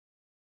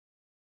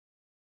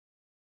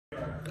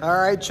All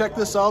right, check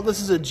this out. This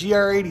is a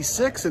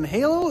GR86 in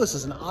Halo. This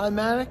is an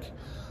automatic.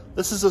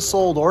 This is a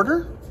sold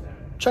order.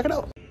 Check it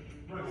out.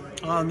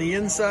 On the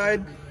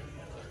inside,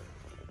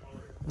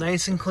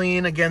 nice and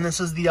clean. Again, this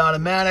is the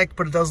automatic,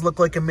 but it does look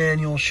like a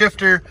manual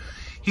shifter.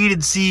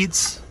 Heated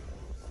seats.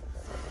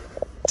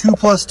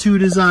 2+2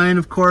 design,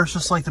 of course,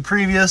 just like the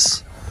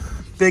previous.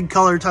 Big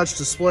color touch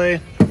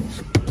display.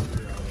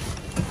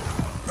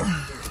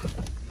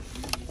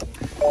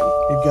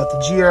 You've got the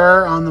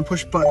GR on the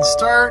push button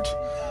start,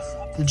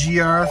 the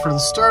GR for the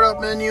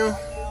startup menu,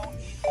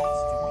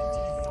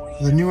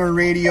 the newer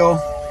radio,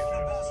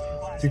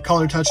 your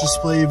color touch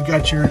display. You've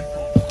got your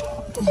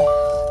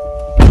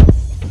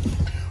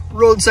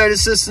roadside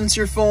assistance,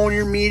 your phone,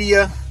 your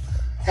media,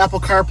 Apple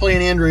CarPlay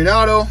and Android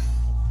Auto.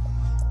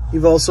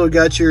 You've also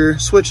got your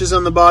switches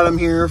on the bottom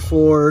here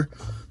for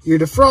your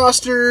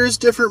defrosters,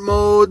 different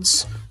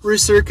modes,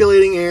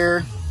 recirculating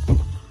air,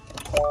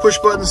 push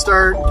button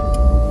start.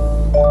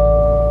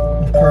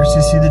 Of course,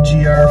 you see the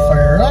GR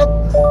fire up.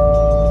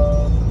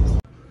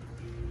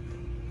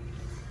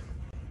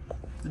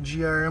 The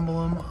GR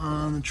emblem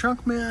on the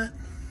trunk mat.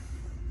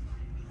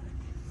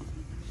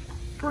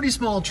 Pretty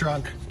small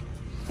trunk.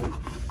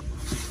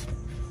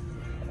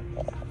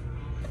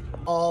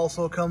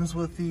 Also comes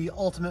with the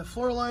ultimate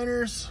floor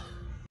liners.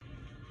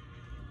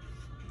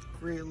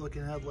 Great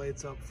looking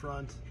headlights up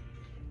front.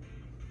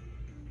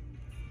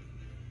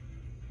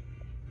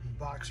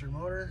 Boxer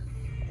motor.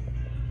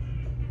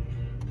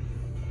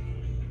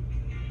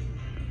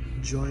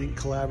 Joint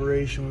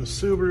collaboration with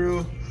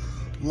Subaru.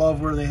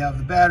 Love where they have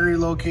the battery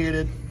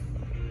located.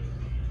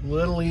 A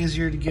little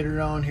easier to get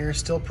around here.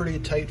 Still pretty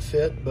tight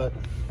fit, but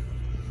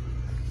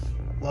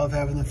love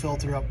having the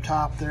filter up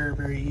top there.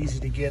 Very easy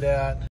to get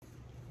at.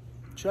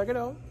 Check it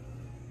out.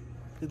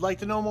 If you'd like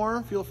to know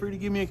more, feel free to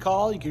give me a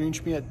call. You can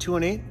reach me at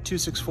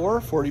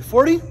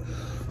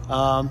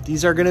 218-264-4040.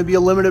 These are going to be a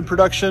limited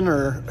production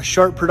or a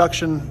short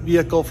production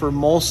vehicle for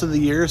most of the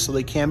year, so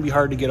they can be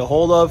hard to get a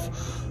hold of.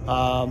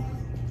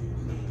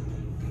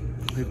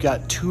 We've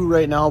got 2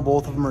 right now.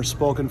 Both of them are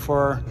spoken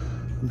for.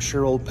 I'm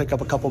sure we'll pick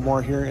up a couple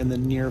more here in the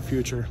near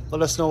future.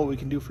 Let us know what we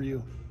can do for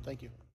you. Thank you.